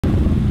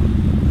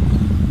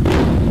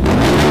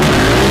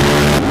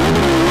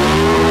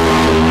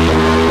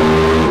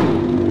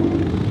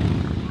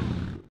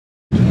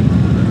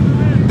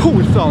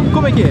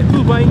que é?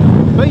 Tudo bem?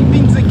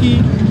 Bem-vindos aqui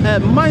a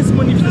mais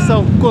uma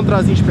manifestação contra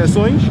as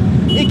inspeções,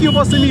 em que o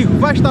vosso amigo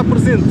vai estar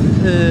presente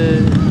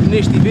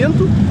neste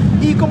evento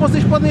e, como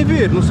vocês podem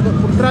ver,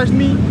 por trás de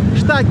mim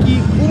está aqui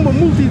uma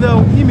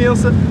multidão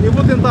imensa. Eu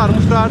vou tentar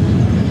mostrar,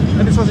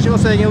 a ver se vocês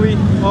conseguem ali,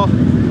 ó,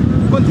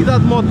 a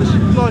quantidade de motas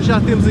que nós já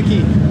temos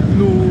aqui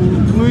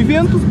no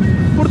evento.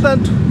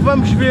 Portanto,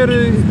 vamos ver,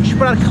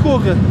 esperar que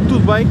corra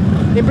tudo bem.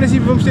 Em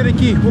princípio vamos ter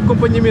aqui o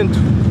acompanhamento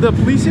da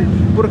polícia,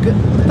 porque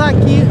está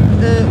aqui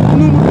um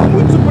número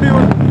muito superior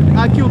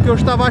àquilo que eu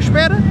estava à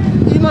espera,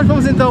 e nós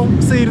vamos então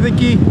sair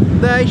daqui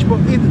da Expo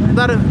e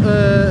dar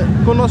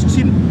com o nosso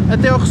destino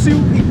até ao Rossio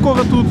e que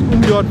corra tudo o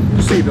melhor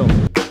possível.